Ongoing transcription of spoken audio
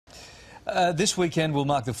This weekend will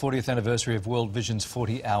mark the 40th anniversary of World Vision's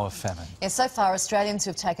 40-hour famine. Yeah, so far, Australians who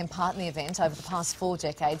have taken part in the event over the past 4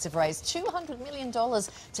 decades have raised $200 million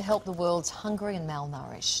to help the world's hungry and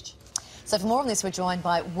malnourished. So for more on this, we're joined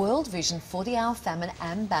by World Vision 40-hour famine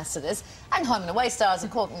ambassadors and home and away stars, of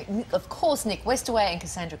course, Nick Westaway and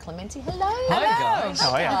Kassandra Clementi. Hello. Hi, guys.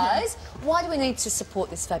 How are you? Guys. Why do we need to support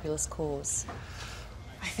this fabulous cause?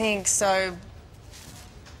 I think so.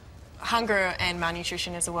 Hunger and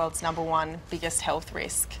malnutrition is the world's #1 biggest health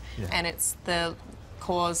risk, and it's the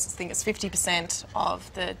cause. I think it's 50%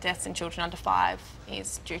 of the deaths in children under 5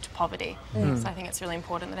 is due to poverty. So I think it's really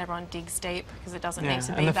important that everyone digs deep, because it doesn't need to be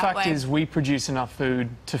that way. And the fact is, we produce enough food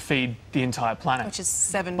to feed the entire planet, which is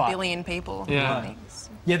 7 billion people. Yeah,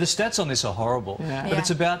 the stats on this are horrible, but it's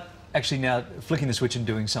about actually now flicking the switch and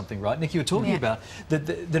doing something, right? Nick, you were talking about that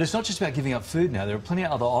it's not just about giving up food now. There are plenty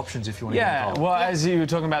of other options if you want to get involved. Well, as you were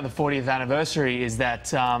talking about the 40th anniversary, is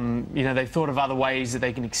that, you know, they've thought of other ways that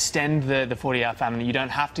they can extend the 40-hour famine. You don't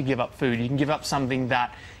have to give up food. You can give up something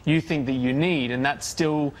that you think that you need, and that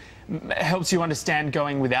still helps you understand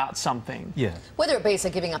going without something. Yeah. Whether it be so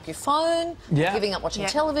giving up your phone, giving up watching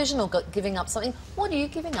television, or giving up something. What are you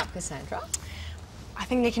giving up, Kassandra? I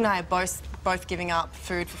think Nick and I are both giving up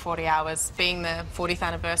food for 40 hours. Being the 40th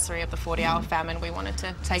anniversary of the 40-hour famine, we wanted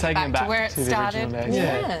to take it back to where it started.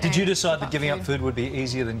 Did you decide that giving up food would be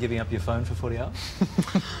easier than giving up your phone for 40 hours?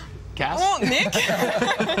 Cass? Oh, Nick!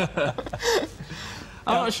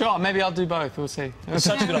 I'm not sure. Maybe I'll do both. We'll see. It's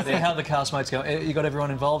such a good idea. How are the castmates going? You got everyone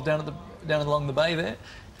involved down along the bay there?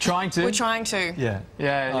 Trying to. We're trying to. Yeah.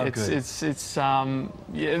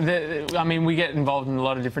 I mean, we get involved in a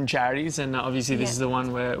lot of different charities, and obviously this is the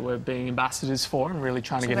one we're being ambassadors for and really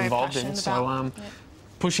trying to get involved in. So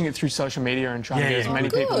pushing it through social media and trying to get as many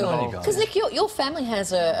people involved. Because Nick, your family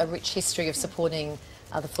has a rich history of supporting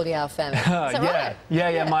the 40-hour famine. Is that right?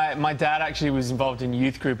 Yeah. My dad actually was involved in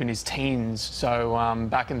youth group in his teens. So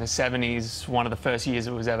back in the 70s, one of the first years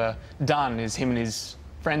it was ever done is him and his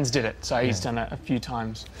friends did it, so he's done it a few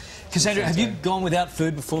times. Kassandra, have you gone without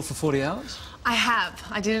food before for 40 hours? I have.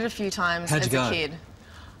 I did it a few times as a kid.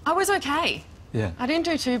 I was okay. Yeah. I didn't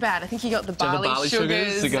do too bad. I think you got the barley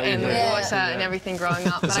sugars and the water and everything growing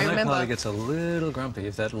up. But I remember it gets a little grumpy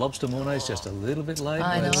if that lobster mornay is just a little bit late.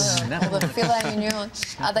 I know. Well, the filet mignon.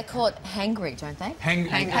 They call it hangry, don't they?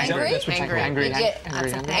 Hangry. That's what you call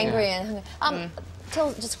it. Angry and hungry.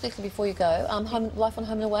 Tell just quickly before you go, life on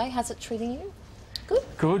Home and Away, how's it treating you?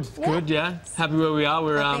 Good? Good, yeah. Happy where we are.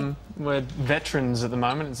 We're veterans at the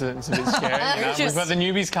moment. It's a bit scary. You know? We've got the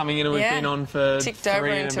newbies coming in, and we've been on for 3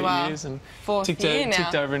 and a bit years, and ticked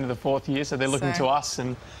over into the 4th year. So they're looking to us,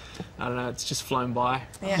 and I don't know. It's just flown by.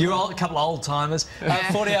 You're a couple of old timers.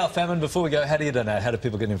 40-hour famine. Before we go, how do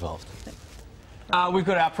people get involved? We've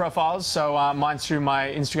got our profiles, so mine's through my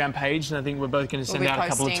Instagram page, and I think we're both going to send out a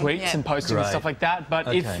couple of tweets and posting and stuff like that.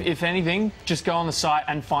 But if anything, just go on the site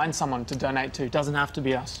and find someone to donate to. It doesn't have to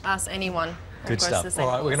be us. Ask anyone. Good stuff. All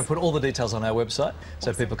right, we're going to put all the details on our website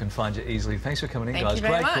so people can find you easily. Thanks for coming in, guys.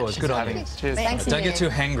 Great cause. Good on you. Cheers. Don't get too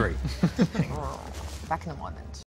hangry. Back in a moment.